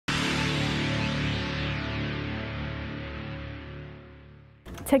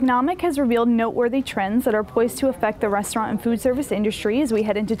Technomic has revealed noteworthy trends that are poised to affect the restaurant and food service industry as we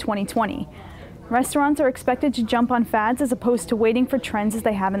head into 2020. Restaurants are expected to jump on fads as opposed to waiting for trends as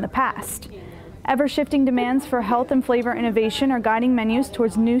they have in the past. Ever-shifting demands for health and flavor innovation are guiding menus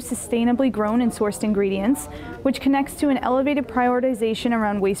towards new sustainably grown and sourced ingredients, which connects to an elevated prioritization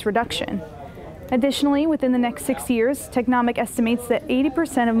around waste reduction. Additionally, within the next 6 years, Technomic estimates that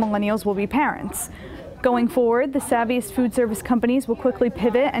 80% of millennials will be parents. Going forward, the savviest food service companies will quickly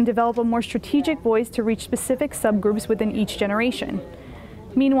pivot and develop a more strategic voice to reach specific subgroups within each generation.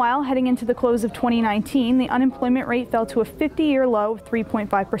 Meanwhile, heading into the close of 2019, the unemployment rate fell to a 50-year low of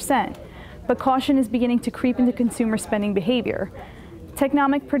 3.5%, but caution is beginning to creep into consumer spending behavior.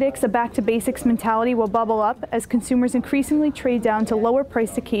 Technomic predicts a back-to-basics mentality will bubble up as consumers increasingly trade down to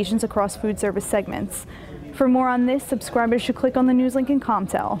lower-priced occasions across food service segments. For more on this, subscribers should click on the news link in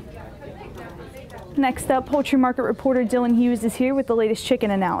COMTELL. Next up, poultry market reporter Dylan Hughes is here with the latest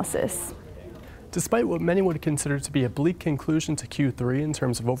chicken analysis. Despite what many would consider to be a bleak conclusion to Q3 in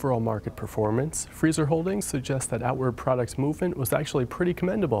terms of overall market performance, freezer holdings suggest that outward product movement was actually pretty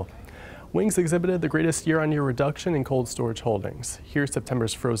commendable. Wings exhibited the greatest year-on-year reduction in cold storage holdings. Here,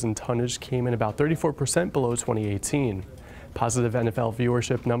 September's frozen tonnage came in about 34% below 2018. Positive NFL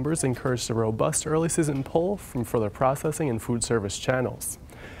viewership numbers encouraged a robust early season pull from further processing and food service channels.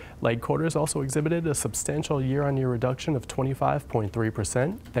 Leg quarters also exhibited a substantial year-on-year reduction of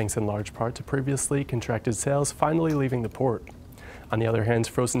 25.3%, thanks in large part to previously contracted sales finally leaving the port. On the other hand,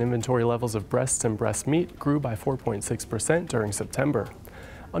 frozen inventory levels of breasts and breast meat grew by 4.6% during September.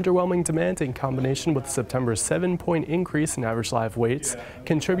 Underwhelming demand in combination with September's 7-point increase in average live weights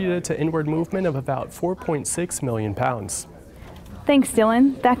contributed to inward movement of about 4.6 million pounds. Thanks,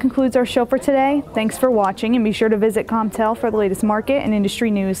 Dylan. That concludes our show for today. Thanks for watching, and be sure to visit COMTELL for the latest market and industry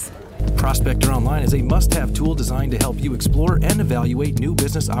news. Prospector Online is a must-have tool designed to help you explore and evaluate new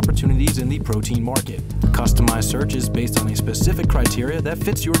business opportunities in the protein market. Customized searches based on a specific criteria that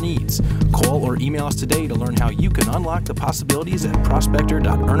fits your needs. Call or email us today to learn how you can unlock the possibilities at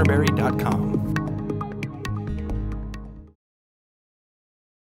prospector.urnerbarry.com.